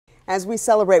As we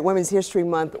celebrate Women's History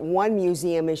Month, one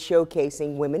museum is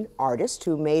showcasing women artists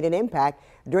who made an impact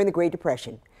during the Great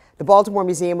Depression. The Baltimore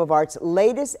Museum of Art's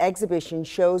latest exhibition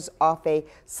shows off a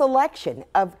selection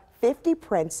of 50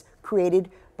 prints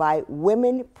created by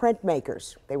women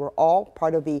printmakers. They were all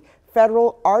part of the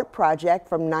Federal Art Project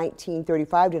from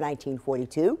 1935 to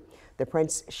 1942. The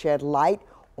prints shed light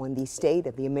on the state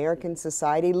of the American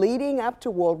society leading up to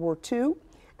World War II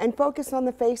and focus on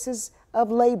the faces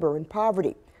of labor and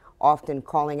poverty, often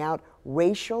calling out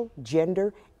racial,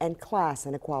 gender, and class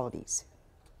inequalities.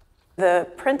 The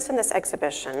prints in this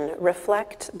exhibition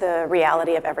reflect the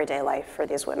reality of everyday life for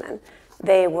these women.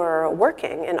 They were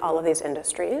working in all of these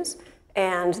industries,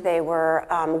 and they were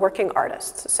working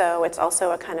artists. So it's also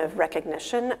a kind of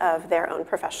recognition of their own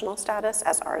professional status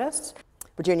as artists.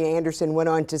 Virginia Anderson went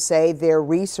on to say their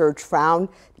research found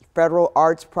the Federal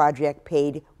Arts Project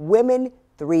paid women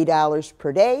 $3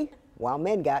 per day, while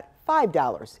men got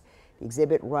 $5. The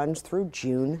exhibit runs through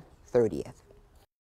June 30th.